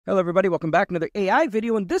Hello everybody, welcome back to another AI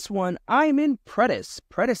video. In this one, I'm in Predis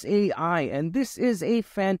AI, and this is a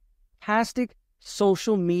fantastic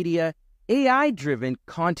social media AI-driven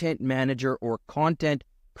content manager or content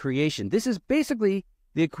creation. This is basically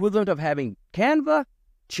the equivalent of having Canva,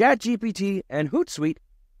 ChatGPT, and Hootsuite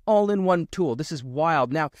all in one tool. This is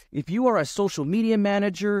wild. Now, if you are a social media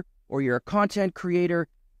manager or you're a content creator,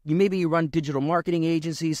 maybe you run digital marketing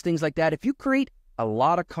agencies, things like that. If you create a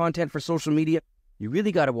lot of content for social media, you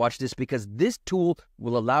really got to watch this because this tool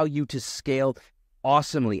will allow you to scale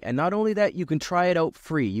awesomely. And not only that, you can try it out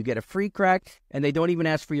free. You get a free crack and they don't even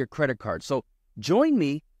ask for your credit card. So join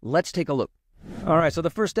me. Let's take a look. All right. So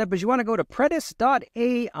the first step is you want to go to Predis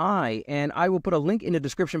AI, and I will put a link in the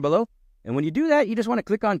description below. And when you do that, you just want to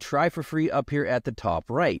click on try for free up here at the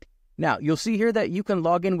top right. Now, you'll see here that you can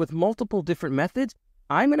log in with multiple different methods.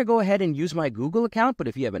 I'm going to go ahead and use my Google account, but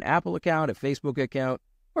if you have an Apple account, a Facebook account,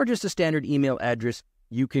 or just a standard email address,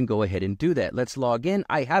 you can go ahead and do that. Let's log in.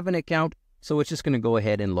 I have an account, so it's just going to go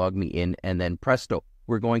ahead and log me in, and then presto,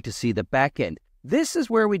 we're going to see the back end. This is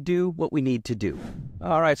where we do what we need to do.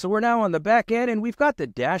 All right, so we're now on the back end, and we've got the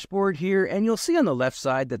dashboard here, and you'll see on the left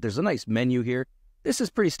side that there's a nice menu here. This is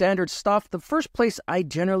pretty standard stuff. The first place I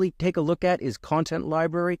generally take a look at is content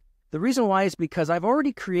library. The reason why is because I've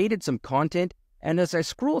already created some content, and as I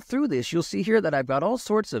scroll through this, you'll see here that I've got all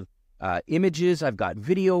sorts of images, I've got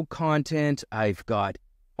video content, I've got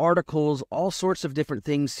articles, all sorts of different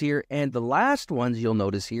things here. And the last ones you'll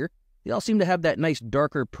notice here, they all seem to have that nice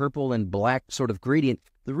darker purple and black sort of gradient.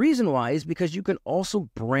 The reason why is because you can also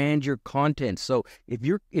brand your content. So if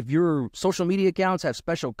your social media accounts have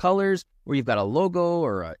special colors, or you've got a logo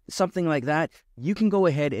or something like that, you can go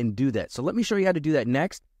ahead and do that. So let me show you how to do that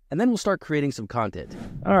next, and then we'll start creating some content.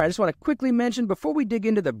 All right, I just want to quickly mention before we dig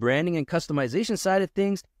into the branding and customization side of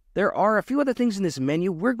things, there are a few other things in this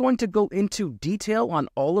menu. We're going to go into detail on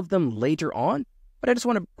all of them later on, but I just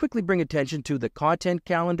want to quickly bring attention to the content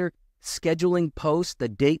calendar, scheduling posts, the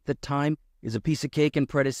date, the time is a piece of cake in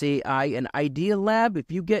Predis AI, an idea lab.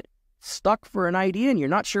 If you get stuck for an idea and you're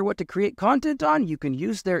not sure what to create content on, you can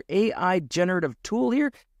use their AI generative tool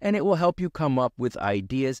here, and it will help you come up with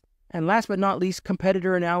ideas. And last but not least,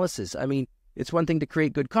 competitor analysis. I mean, it's one thing to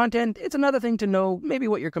create good content. It's another thing to know maybe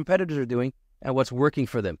what your competitors are doing and what's working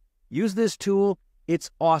for them. Use this tool.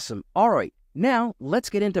 It's awesome. All right, now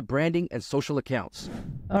let's get into branding and social accounts.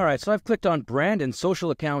 All right, so I've clicked on brand and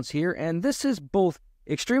social accounts here, and this is both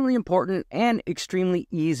extremely important and extremely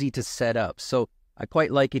easy to set up. So I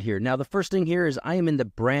quite like it here. Now, the first thing here is I am in the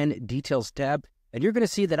brand details tab, and you're going to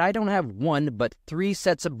see that I don't have one, but 3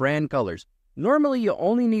 sets of brand colors. Normally, you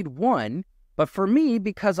only need one, but for me,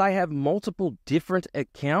 because I have multiple different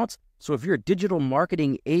accounts, so if you're a digital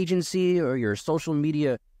marketing agency or you're a social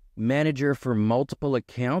media manager for multiple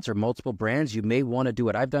accounts or multiple brands, you may want to do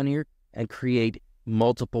what I've done here and create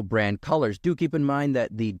multiple brand colors. Do keep in mind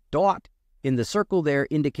that the dot in the circle there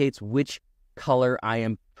indicates which color I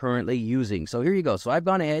am currently using. So here you go. So I've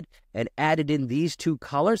gone ahead and added in these 2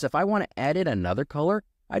 colors. If I want to add in another color,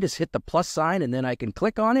 I just hit the plus sign and then I can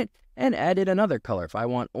click on it and add in another color. If I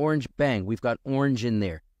want orange, bang, we've got orange in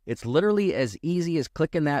there. It's literally as easy as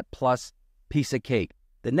clicking that plus, piece of cake.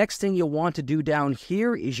 The next thing you'll want to do down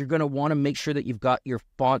here is you're going to want to make sure that you've got your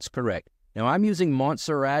fonts correct. Now, I'm using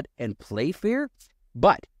Montserrat and Playfair,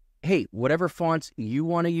 but hey, whatever fonts you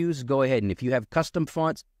want to use, go ahead. And if you have custom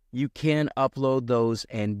fonts, you can upload those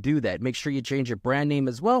and do that. Make sure you change your brand name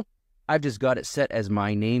as well. I've just got it set as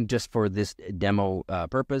my name just for this demo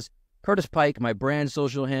purpose. Curtis Pike, my brand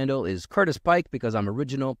social handle is Curtis Pike because I'm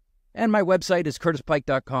original. And my website is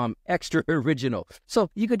curtispike.com, extra original. So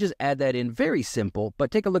you could just add that in, very simple,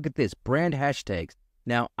 but take a look at this, brand hashtags.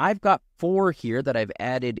 Now, I've got 4 here that I've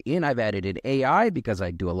added in. I've added in AI because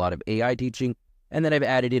I do a lot of AI teaching. And then I've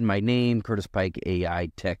added in my name, Curtis Pike, AI,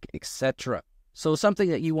 Tech, etc. So something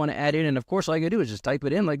that you want to add in, and of course, all you gotta do is just type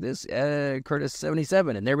it in like this,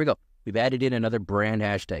 Curtis77, and there we go. We've added in another brand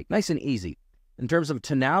hashtag. Nice and easy. In terms of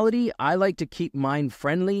tonality, I like to keep mine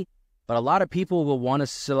friendly. But a lot of people will want to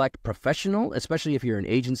select professional, especially if you're an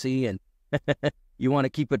agency and you want to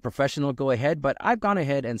keep it professional, go ahead. But I've gone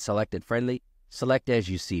ahead and selected friendly. Select as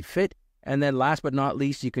you see fit. And then last but not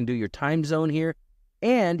least, you can do your time zone here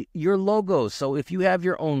and your logo. So if you have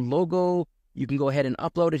your own logo, you can go ahead and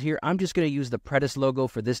upload it here. I'm just going to use the Predis logo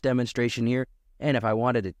for this demonstration here. And if I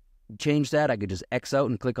wanted to change that, I could just X out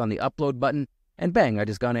and click on the upload button. And bang, I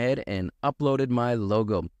just gone ahead and uploaded my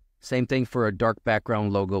logo. Same thing for a dark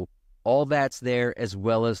background logo. All that's there as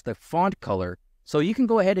well as the font color. So you can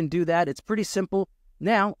go ahead and do that. It's pretty simple.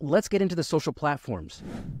 Now, let's get into the social platforms.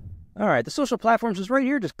 All right, the social platforms is right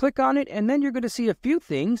here. Just click on it, and then you're going to see a few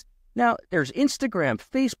things. Now, there's Instagram,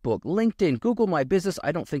 Facebook, LinkedIn, Google My Business.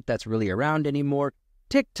 I don't think that's really around anymore.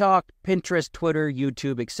 TikTok, Pinterest, Twitter,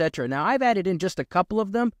 YouTube, etc. Now, I've added in just a couple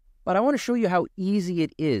of them, but I want to show you how easy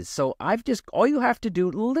it is. So all you have to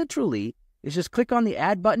do literally is just click on the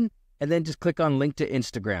add button and then just click on link to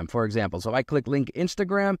Instagram, for example. So I click link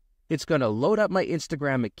Instagram, it's going to load up my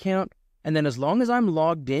Instagram account. And then as long as I'm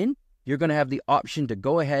logged in, you're going to have the option to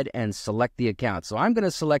go ahead and select the account. So I'm going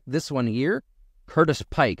to select this one here, Curtis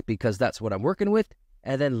Pike, because that's what I'm working with.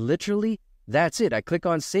 And then literally, that's it. I click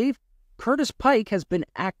on save. Curtis Pike has been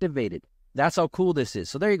activated. That's how cool this is.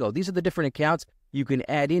 So there you go. These are the different accounts you can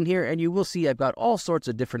add in here. And you will see I've got all sorts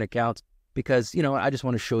of different accounts because, I just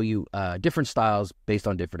want to show you different styles based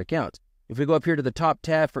on different accounts. If we go up here to the top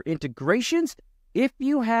tab for integrations, if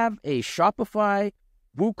you have a Shopify,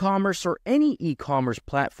 WooCommerce, or any e-commerce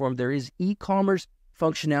platform, there is e-commerce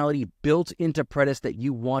functionality built into Predis that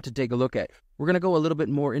you want to take a look at. We're going to go a little bit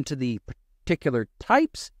more into the particular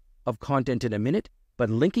types of content in a minute, but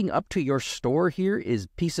linking up to your store here is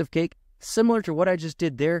piece of cake. Similar to what I just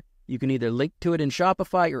did there, you can either link to it in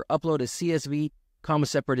Shopify or upload a CSV, comma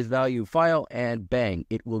separated value file, and bang,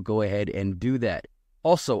 it will go ahead and do that.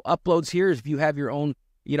 Also, uploads here is if you have your own,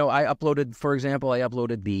 I uploaded, for example, I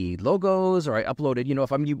uploaded the logos, or I uploaded,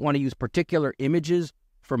 if I want to use particular images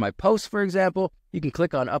for my posts, for example, you can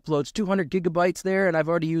click on uploads, 200 gigabytes there, and I've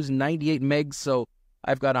already used 98 megs, so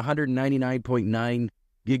I've got 199.9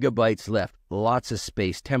 gigabytes left. Lots of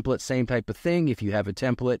space. Template, same type of thing. If you have a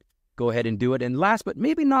template, go ahead and do it. And last but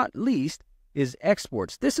maybe not least is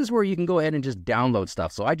exports. This is where you can go ahead and just download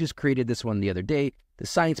stuff. So I just created this one the other day, the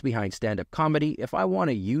science behind stand-up comedy. If I want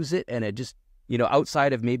to use it and it just,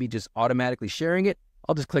 outside of maybe just automatically sharing it,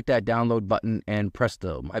 I'll just click that download button and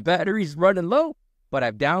presto. My battery's running low, but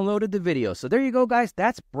I've downloaded the video. So there you go, guys.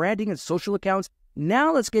 That's branding and social accounts.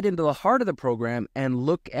 Now let's get into the heart of the program and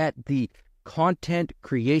look at the content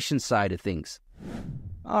creation side of things.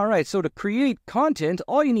 All right, so to create content,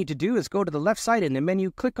 all you need to do is go to the left side in the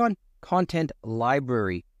menu, click on Content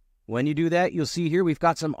Library. When you do that, you'll see here we've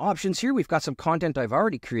got some options here. We've got some content I've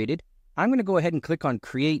already created. I'm going to go ahead and click on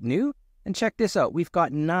Create New, and check this out. We've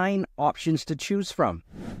got 9 options to choose from.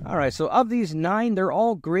 All right, so of these 9, they're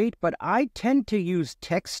all great, but I tend to use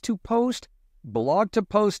text to post, blog to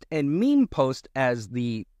post, and meme post as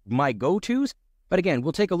my go-tos. But again,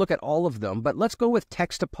 we'll take a look at all of them, but let's go with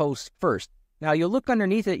text to post first. Now, you'll look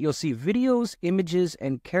underneath it, you'll see videos, images,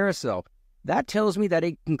 and carousel. That tells me that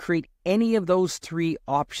it can create any of those 3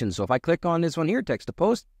 options. So if I click on this one here, text to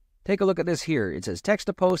post, take a look at this here. It says text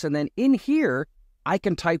to post, and then in here, I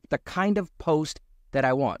can type the kind of post that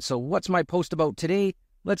I want. So what's my post about today?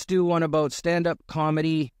 Let's do one about stand-up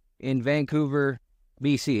comedy in Vancouver,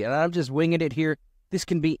 BC. And I'm just winging it here. This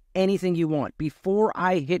can be anything you want. Before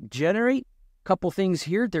I hit generate, couple things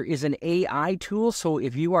here. There is an AI tool. So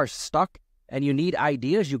if you are stuck and you need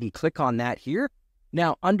ideas, you can click on that here.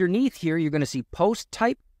 Now, underneath here, you're going to see post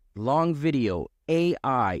type, long video,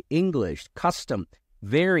 AI, English, custom,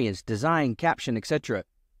 variants, design, caption, etc.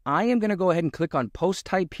 I am going to go ahead and click on post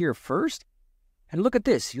type here first. And look at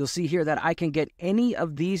this. You'll see here that I can get any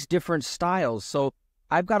of these different styles. So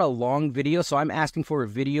I've got a long video, so I'm asking for a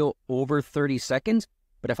video over 30 seconds.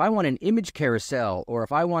 But if I want an image carousel, or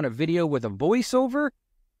if I want a video with a voiceover,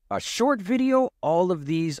 a short video, all of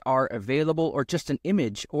these are available, or just an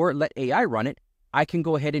image, or let AI run it, I can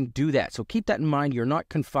go ahead and do that. So keep that in mind. You're not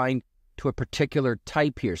confined to a particular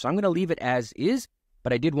type here. So I'm going to leave it as is,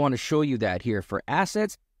 but I did want to show you that here. For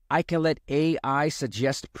assets, I can let AI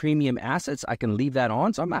suggest premium assets. I can leave that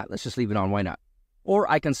on. So let's just leave it on. Why not?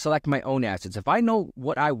 Or I can select my own assets. If I know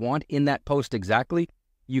what I want in that post exactly,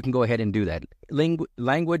 you can go ahead and do that.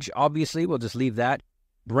 Language, obviously, we'll just leave that.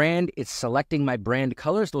 Brand, it's selecting my brand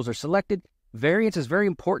colors. Those are selected. Variance is very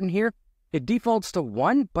important here. It defaults to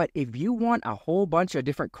 1, but if you want a whole bunch of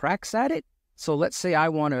different cracks at it, so let's say I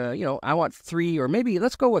want to, I want 3, or maybe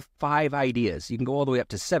let's go with 5 ideas. You can go all the way up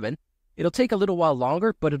to 7. It'll take a little while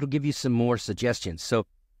longer, but it'll give you some more suggestions. So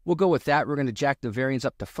we'll go with that. We're going to jack the variance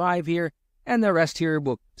up to 5 here, and the rest here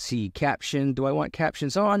we'll see caption. Do I want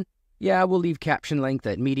captions on? Yeah, we'll leave caption length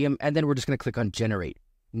at medium, and then we're just going to click on generate.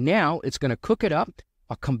 Now it's going to cook it up.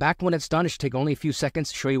 I'll come back when it's done. It should take only a few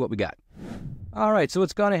seconds to show you what we got. All right, so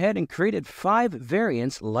it's gone ahead and created 5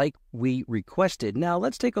 variants like we requested. Now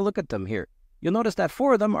let's take a look at them here. You'll notice that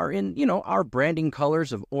 4 of them are in, our branding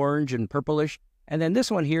colors of orange and purplish. And then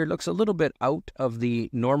this one here looks a little bit out of the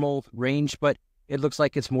normal range, but it looks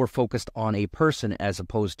like it's more focused on a person as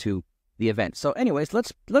opposed to the event. So anyways,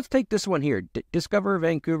 let's take this one here. Discover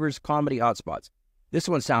Vancouver's comedy hotspots. This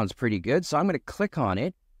one sounds pretty good, so I'm going to click on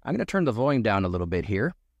it. I'm going to turn the volume down a little bit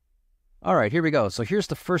here. All right, here we go. So here's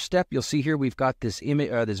the first step. You'll see here we've got this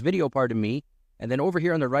image, this video part of me. And then over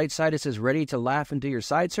here on the right side, it says ready to laugh into your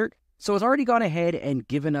side cert. So it's already gone ahead and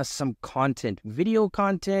given us some content, video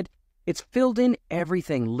content. It's filled in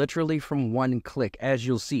everything literally from one click, as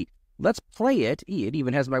you'll see. Let's play it. It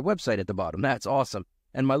even has my website at the bottom. That's awesome.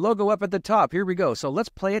 And my logo up at the top. Here we go. So let's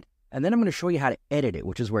play it. And then I'm going to show you how to edit it,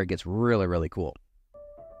 which is where it gets really, really cool.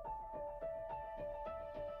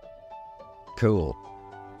 Cool.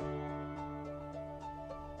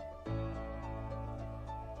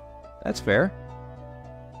 That's fair.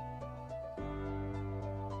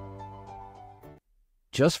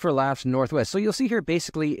 Just for Laughs Northwest. So you'll see here,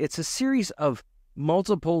 basically, it's a series of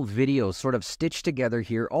multiple videos sort of stitched together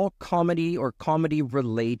here, all comedy or comedy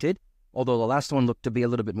related, although the last one looked to be a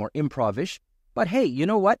little bit more improv-ish. But hey, you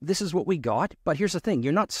know what? This is what we got. But here's the thing.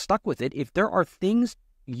 You're not stuck with it. If there are things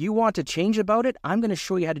you want to change about it, I'm going to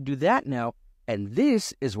show you how to do that now. And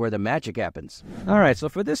this is where the magic happens. All right, so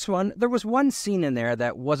for this one, there was one scene in there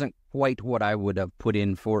that wasn't quite what I would have put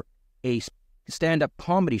in for a stand-up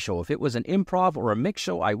comedy show. If it was an improv or a mix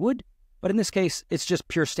show, I would. But in this case, it's just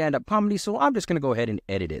pure stand-up comedy, so I'm just going to go ahead and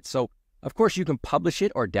edit it. So, of course, you can publish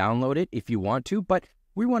it or download it if you want to, but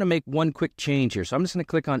we want to make one quick change here. So I'm just going to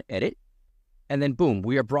click on Edit, and then boom,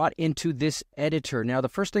 we are brought into this editor. Now, the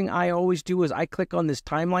first thing I always do is I click on this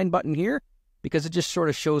timeline button here, because it just sort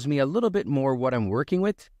of shows me a little bit more what I'm working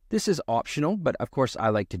with. This is optional, but of course I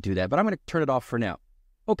like to do that, but I'm going to turn it off for now.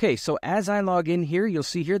 Okay, so as I log in here, you'll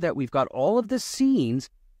see here that we've got all of the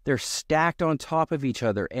scenes. They're stacked on top of each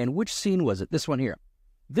other. And which scene was it? This one here.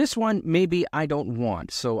 This one, maybe I don't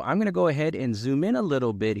want. So I'm going to go ahead and zoom in a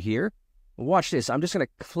little bit here. Watch this. I'm just going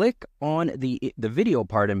to click on the video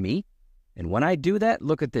part of me. And when I do that,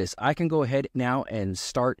 look at this. I can go ahead now and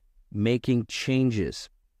start making changes.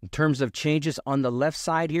 In terms of changes on the left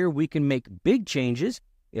side here, we can make big changes.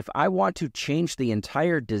 If I want to change the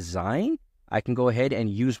entire design, I can go ahead and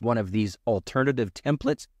use one of these alternative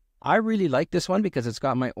templates. I really like this one because it's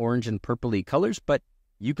got my orange and purpley colors, but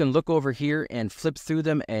you can look over here and flip through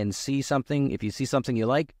them and see something. If you see something you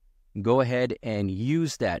like, go ahead and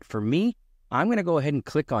use that. For me, I'm going to go ahead and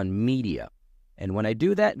click on Media. And when I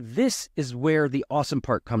do that, this is where the awesome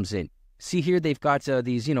part comes in. See here, they've got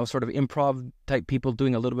these, sort of improv type people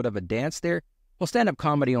doing a little bit of a dance there. Well, stand-up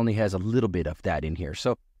comedy only has a little bit of that in here.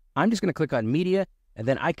 So I'm just going to click on Media, and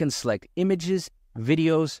then I can select Images,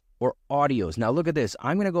 Videos, or Audios. Now look at this.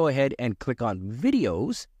 I'm going to go ahead and click on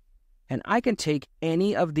Videos, and I can take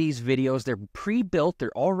any of these videos. They're pre-built.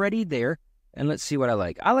 They're already there. And let's see what I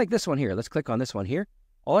like. I like this one here. Let's click on this one here.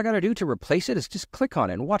 All I got to do to replace it is just click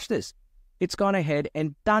on it, and watch this. It's gone ahead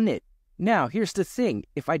and done it. Now, here's the thing.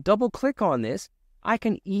 If I double-click on this, I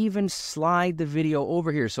can even slide the video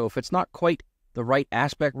over here. So if it's not quite the right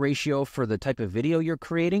aspect ratio for the type of video you're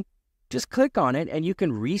creating, just click on it, and you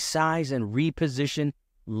can resize and reposition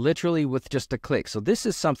literally with just a click. So this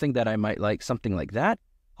is something that I might like, something like that.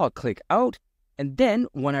 I'll click out, and then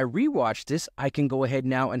when I rewatch this, I can go ahead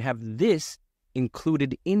now and have this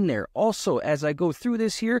included in there. Also, as I go through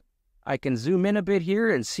this here, I can zoom in a bit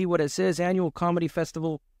here and see what it says, Annual Comedy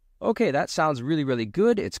Festival. Okay, that sounds really, really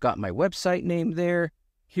good. It's got my website name there.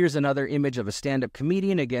 Here's another image of a stand-up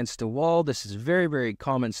comedian against a wall. This is very, very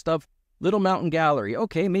common stuff. Little Mountain Gallery.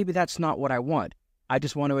 Okay, maybe that's not what I want. I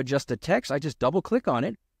just want to adjust the text. I just double-click on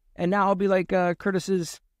it, and now I'll be like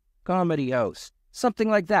Curtis's Comedy House.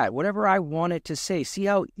 Something like that, whatever I want it to say. See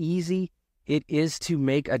how easy it is to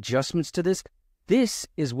make adjustments to this? This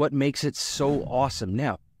is what makes it so awesome.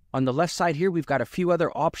 Now, on the left side here, we've got a few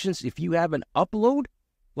other options. If you have an upload,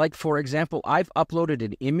 like, for example, I've uploaded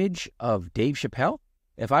an image of Dave Chappelle.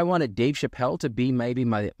 If I wanted Dave Chappelle to be maybe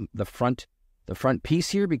the front piece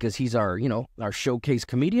here because he's our showcase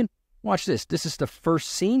comedian, watch this. This is the first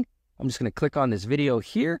scene. I'm just going to click on this video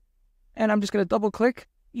here, and I'm just going to double click.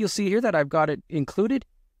 You'll see here that I've got it included.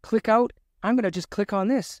 Click out. I'm going to just click on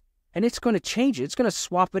this, and it's going to change it. It's going to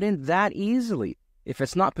swap it in that easily. If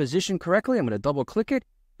it's not positioned correctly, I'm going to double click it,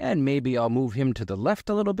 and maybe I'll move him to the left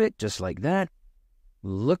a little bit, just like that.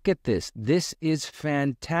 Look at this. This is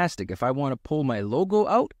fantastic. If I want to pull my logo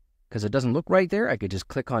out because it doesn't look right there, I could just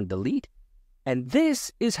click on delete. And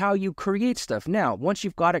this is how you create stuff. Now, once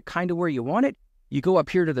you've got it kind of where you want it, you go up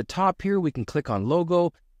here to the top here. We can click on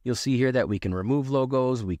logo. You'll see here that we can remove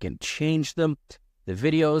logos. We can change them. The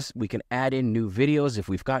videos, we can add in new videos if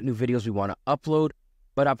we've got new videos we want to upload.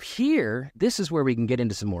 But up here, this is where we can get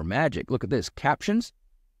into some more magic. Look at this. Captions.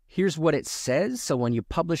 Here's what it says. So when you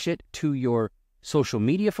publish it to your social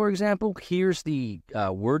media, for example, here's the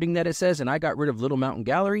wording that it says, and I got rid of Little Mountain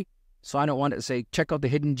Gallery, so I don't want it to say, check out the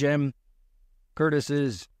hidden gem,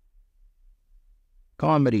 Curtis's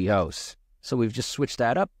comedy house. So we've just switched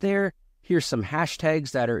that up there. Here's some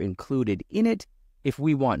hashtags that are included in it. If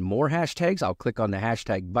we want more hashtags, I'll click on the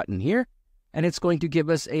hashtag button here, and it's going to give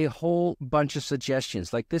us a whole bunch of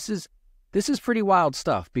suggestions. Like this is pretty wild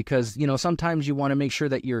stuff because, you know, sometimes you want to make sure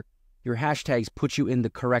that your hashtags put you in the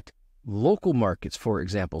correct local markets, for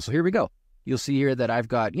example. So here we go. You'll see here that I've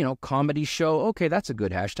got, you know, comedy show. Okay, that's a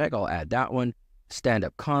good hashtag. I'll add that one.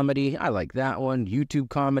 Stand-up comedy. I like that one. YouTube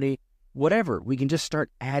comedy. Whatever. We can just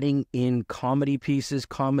start adding in comedy pieces,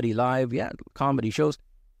 comedy live, comedy shows.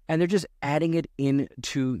 And they're just adding it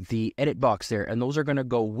into the edit box there. And those are going to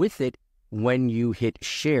go with it when you hit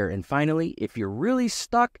share. And finally, if you're really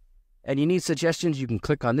stuck and you need suggestions, you can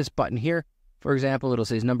click on this button here. For example, it'll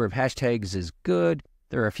say number of hashtags is good.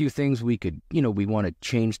 There are a few things we could, you know, we want to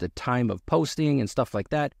change the time of posting and stuff like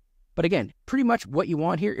that. But again, pretty much what you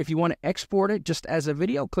want here, if you want to export it just as a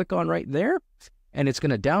video, click on right there and it's going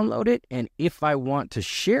to download it. And if I want to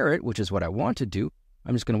share it, which is what I want to do,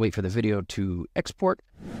 I'm just going to wait for the video to export.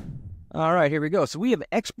 All right, here we go. So we have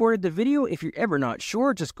exported the video. If you're ever not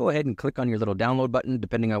sure, just go ahead and click on your little download button,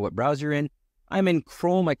 depending on what browser you're in. I'm in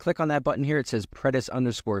Chrome. I click on that button here. It says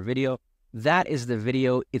Predis_video. That is the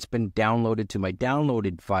video. It's been downloaded to my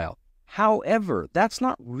downloaded file. However, that's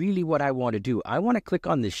not really what I want to do. I want to click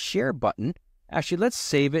on the share button. Actually, let's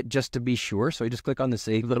save it just to be sure. So you just click on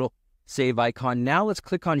the little save icon. Now let's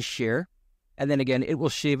click on share. And then again, it will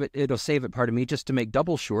save it. It'll save it, pardon me, just to make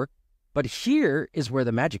double sure. But here is where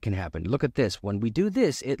the magic can happen. Look at this. When we do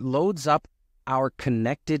this, it loads up our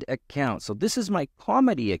connected account. So this is my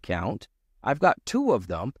comedy account. I've got two of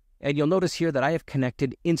them. And you'll notice here that I have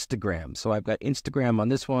connected Instagram. So I've got Instagram on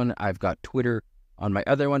this one. I've got Twitter on my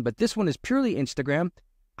other one. But this one is purely Instagram.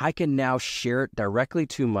 I can now share it directly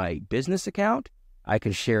to my business account. I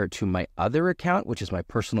can share it to my other account, which is my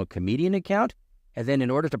personal comedian account. And then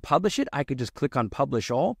in order to publish it, I could just click on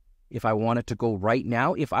Publish All. If I want it to go right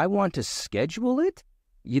now, if I want to schedule it,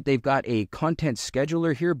 they've got a content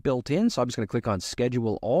scheduler here built in. So I'm just going to click on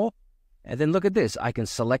Schedule All. And then look at this. I can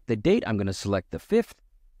select the date. I'm going to select the 5th.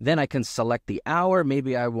 Then I can select the hour.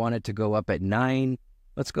 Maybe I want it to go up at 9.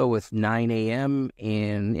 Let's go with 9 a.m.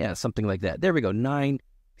 and yeah, something like that. There we go, 9.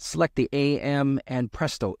 Select the a.m. and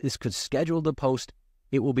presto, this could schedule the post.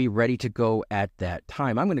 It will be ready to go at that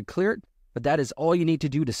time. I'm going to clear it, but that is all you need to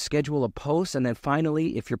do to schedule a post. And then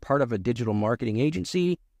finally, if you're part of a digital marketing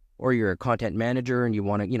agency or you're a content manager and you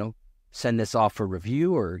want to, you know, send this off for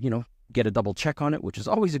review or, you know, get a double check on it, which is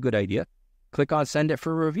always a good idea. Click on send it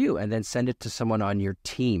for review and then send it to someone on your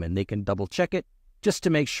team and they can double check it just to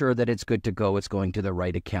make sure that it's good to go. It's going to the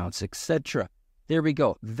right accounts, etc. There we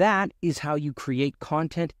go. That is how you create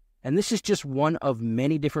content. And this is just one of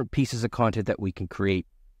many different pieces of content that we can create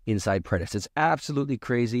inside Predis. It's absolutely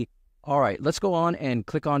crazy. All right, let's go on and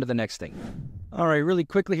click on to the next thing. All right, really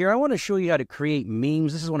quickly here, I want to show you how to create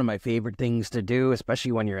memes. This is one of my favorite things to do,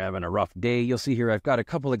 especially when you're having a rough day. You'll see here I've got a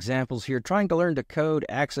couple examples here. Trying to learn to code,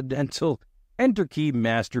 accidental, enter key,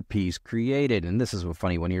 masterpiece created. And this is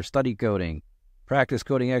funny when you're study coding, practice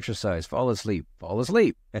coding exercise, fall asleep, fall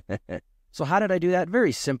asleep. So how did I do that?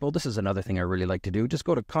 Very simple. This is another thing I really like to do. Just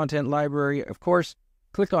go to Content Library, of course,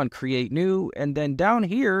 click on Create New, and then down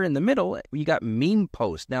here in the middle, you got Meme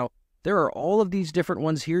Post. Now, there are all of these different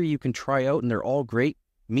ones here you can try out, and they're all great.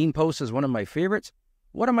 Meme Post is one of my favorites.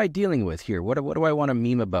 What am I dealing with here? What do I want to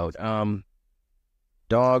meme about?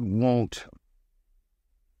 Dog won't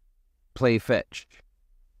play fetch.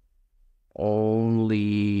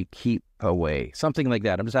 Only keep away. Something like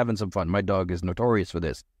that. I'm just having some fun. My dog is notorious for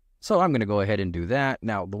this. So I'm going to go ahead and do that.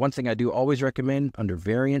 Now, the one thing I do always recommend under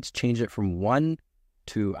variants, change it from 1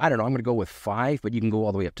 to, I don't know, I'm going to go with 5, but you can go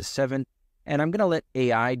all the way up to 7. And I'm going to let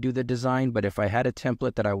AI do the design. But if I had a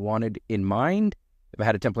template that I wanted in mind, I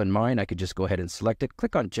could just go ahead and select it.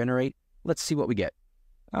 Click on Generate. Let's see what we get.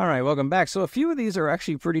 All right, welcome back. So a few of these are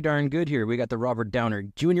actually pretty darn good here. We got the Robert Downer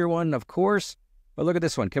Jr. one, of course. But look at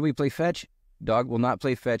this one. Can we play fetch? Dog will not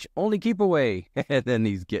play fetch. Only keep away. And then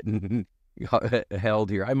he's getting held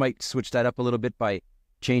here. I might switch that up a little bit by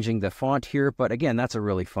changing the font here. But again, that's a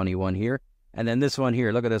really funny one here. And then this one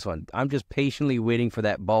here, look at this one. I'm just patiently waiting for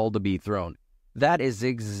that ball to be thrown. That is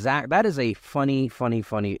a funny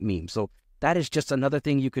meme. So that is just another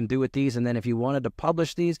thing you can do with these. And then if you wanted to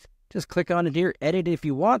publish these, just click on it here, edit if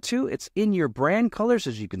you want to. It's in your brand colors,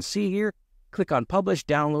 as you can see here. Click on publish,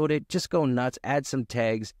 download it, just go nuts, add some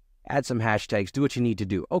tags, add some hashtags, do what you need to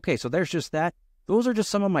do. Okay, so there's just that. Those are just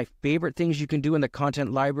some of my favorite things you can do in the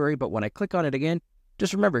content library. But when I click on it again,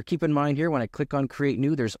 just remember, keep in mind here, when I click on Create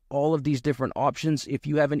New, there's all of these different options. If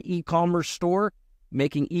you have an e-commerce store,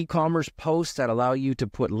 making e-commerce posts that allow you to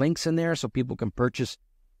put links in there so people can purchase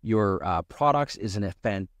your products is a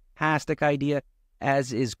fantastic idea,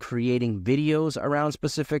 as is creating videos around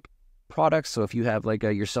specific products. So if you have like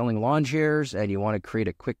you're selling lawn chairs and you want to create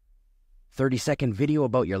a quick 30-second video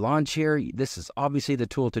about your lawn chair, this is obviously the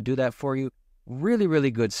tool to do that for you. Really,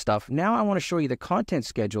 really good stuff. Now I want to show you the content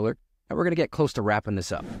scheduler, and we're going to get close to wrapping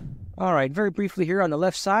this up. All right, very briefly here on the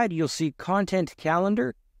left side, you'll see content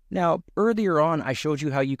calendar. Now, earlier on, I showed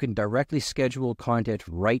you how you can directly schedule content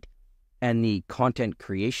right and the content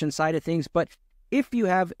creation side of things. But if you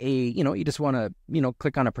have you just want to,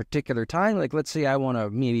 click on a particular time, like let's say I want to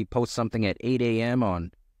maybe post something at 8 a.m.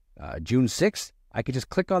 on June 6th, I could just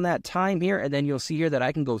click on that time here, and then you'll see here that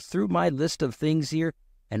I can go through my list of things here,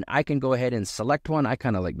 and I can go ahead and select one. I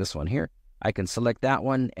kind of like this one here. I can select that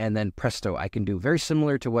one, and then presto, I can do very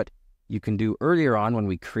similar to what you can do earlier on when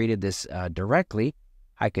we created this directly.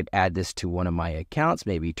 I could add this to one of my accounts,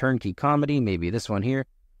 maybe Turnkey Comedy, maybe this one here,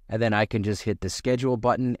 and then I can just hit the schedule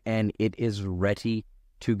button, and it is ready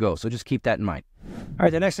to go. So just keep that in mind. All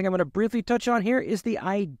right, the next thing I'm going to briefly touch on here is the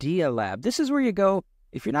Idea Lab. This is where you go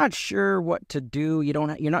if you're not sure what to do,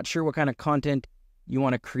 you're not sure what kind of content you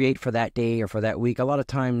want to create for that day or for that week. A lot of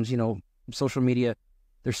times, social media,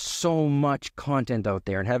 there's so much content out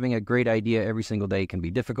there, and having a great idea every single day can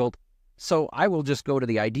be difficult. So I will just go to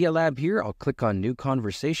the Idea Lab here. I'll click on New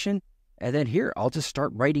Conversation, and then here, I'll just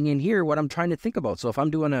start writing in here what I'm trying to think about. So if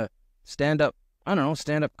I'm doing a stand-up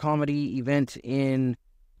comedy event in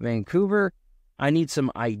Vancouver, I need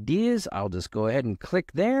some ideas. I'll just go ahead and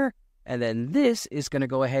click there. And then this is going to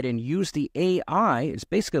go ahead and use the AI. It's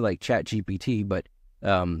basically like ChatGPT, but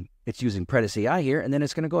it's using Predis AI here. And then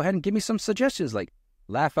it's going to go ahead and give me some suggestions like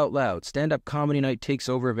laugh out loud, stand-up comedy night takes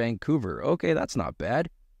over Vancouver. Okay, that's not bad.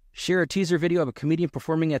 Share a teaser video of a comedian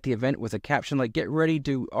performing at the event with a caption like get ready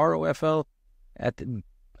to ROFL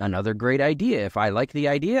another great idea. If I like the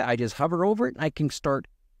idea, I just hover over it and I can start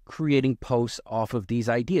creating posts off of these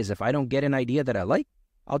ideas. If I don't get an idea that I like,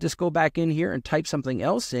 I'll just go back in here and type something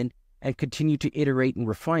else in and continue to iterate and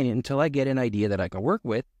refine it until I get an idea that I can work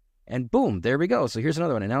with. And boom, there we go. So here's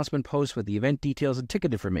another one. Announcement post with the event details and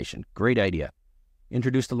ticket information. Great idea.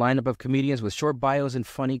 Introduce the lineup of comedians with short bios and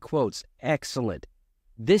funny quotes. Excellent.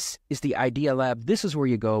 This is the Idea Lab. This is where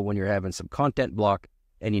you go when you're having some content block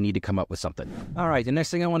and you need to come up with something. All right, the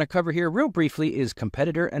next thing I want to cover here real briefly is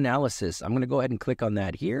competitor analysis. I'm going to go ahead and click on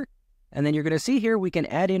that here. And then you're going to see here we can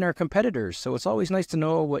add in our competitors. So it's always nice to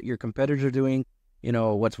know what your competitors are doing,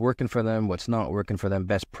 what's working for them, what's not working for them,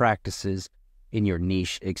 best practices in your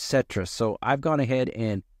niche, etc. So I've gone ahead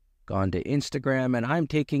and gone to Instagram, and I'm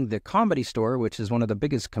taking the Comedy Store, which is one of the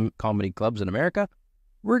biggest comedy clubs in America.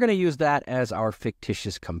 We're going to use that as our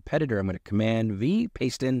fictitious competitor. I'm going to Command V,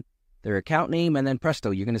 paste in their account name, and then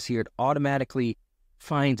presto, you're going to see it automatically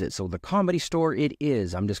finds it. So the Comedy Store it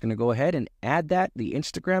is. I'm just going to go ahead and add that, the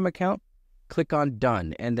Instagram account, click on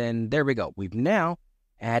done, and then there we go. We've now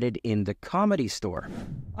added in the Comedy Store.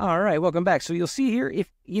 All right, welcome back. So you'll see here,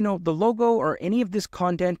 if the logo or any of this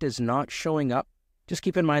content is not showing up, just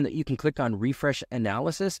keep in mind that you can click on refresh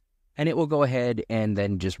analysis and it will go ahead and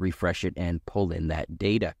then just refresh it and pull in that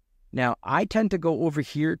data. Now, I tend to go over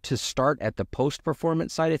here to start at the post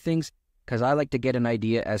performance side of things because I like to get an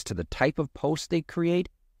idea as to the type of post they create.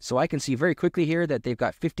 So I can see very quickly here that they've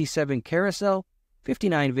got 57 carousel,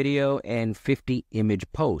 59 video, and 50 image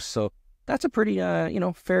posts. So that's a pretty,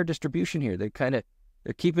 fair distribution here. They're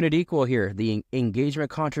keeping it equal here. The engagement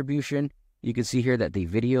contribution, you can see here that the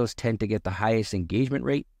videos tend to get the highest engagement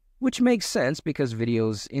rate, which makes sense because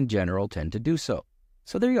videos in general tend to do so.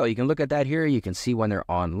 So there you go. You can look at that here. You can see when they're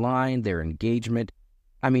online, their engagement.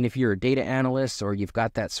 I mean, if you're a data analyst or you've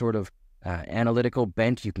got that sort of analytical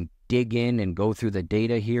bent, you can dig in and go through the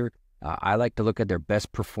data here. I like to look at their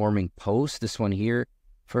best performing posts. This one here,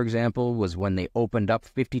 for example, was when they opened up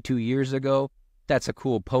 52 years ago. That's a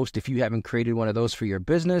cool post. If you haven't created one of those for your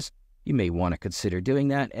business, you may want to consider doing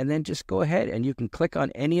that. And then just go ahead and you can click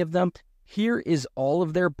on any of them. Here is all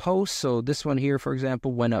of their posts. So this one here, for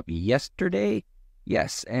example, went up yesterday.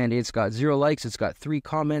 Yes, and it's got 0 likes. It's got 3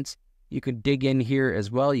 comments. You can dig in here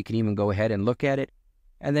as well. You can even go ahead and look at it.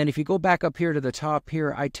 And then if you go back up here to the top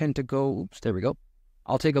here, I tend to go, oops, there we go.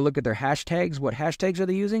 I'll take a look at their hashtags. What hashtags are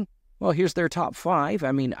they using? Well, here's their top 5.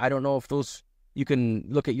 I mean, I don't know if those, you can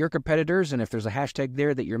look at your competitors, and if there's a hashtag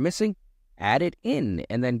there that you're missing, add it in,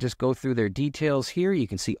 and then just go through their details here. You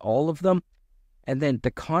can see all of them. And then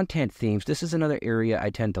the content themes, this is another area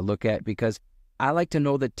I tend to look at because I like to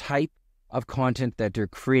know the type of content that they're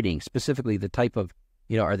creating, specifically the type of,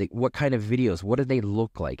 what kind of videos, what do they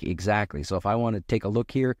look like exactly? So if I want to take a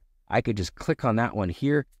look here, I could just click on that one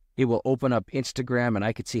here. It will open up Instagram and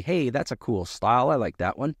I could see, hey, that's a cool style. I like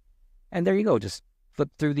that one. And there you go. Just flip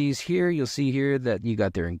through these here, you'll see here that you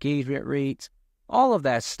got their engagement rates. All of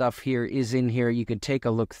that stuff here is in here. You can take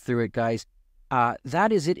a look through it, guys.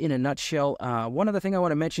 That is it in a nutshell. One other thing I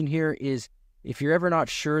want to mention here is if you're ever not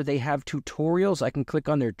sure, they have tutorials. I can click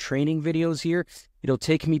on their training videos here. It'll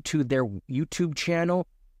take me to their YouTube channel.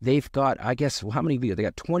 They've got, I guess, how many videos? They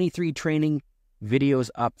got 23 training videos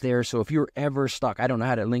up there. So if you're ever stuck, I don't know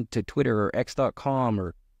how to link to Twitter or X.com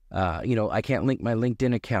or, I can't link my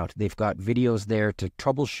LinkedIn account. They've got videos there to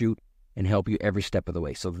troubleshoot and help you every step of the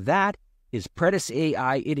way. So that is Predis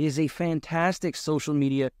AI. It is a fantastic social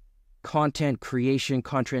media content creation,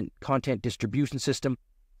 content distribution system.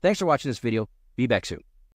 Thanks for watching this video. Be back soon.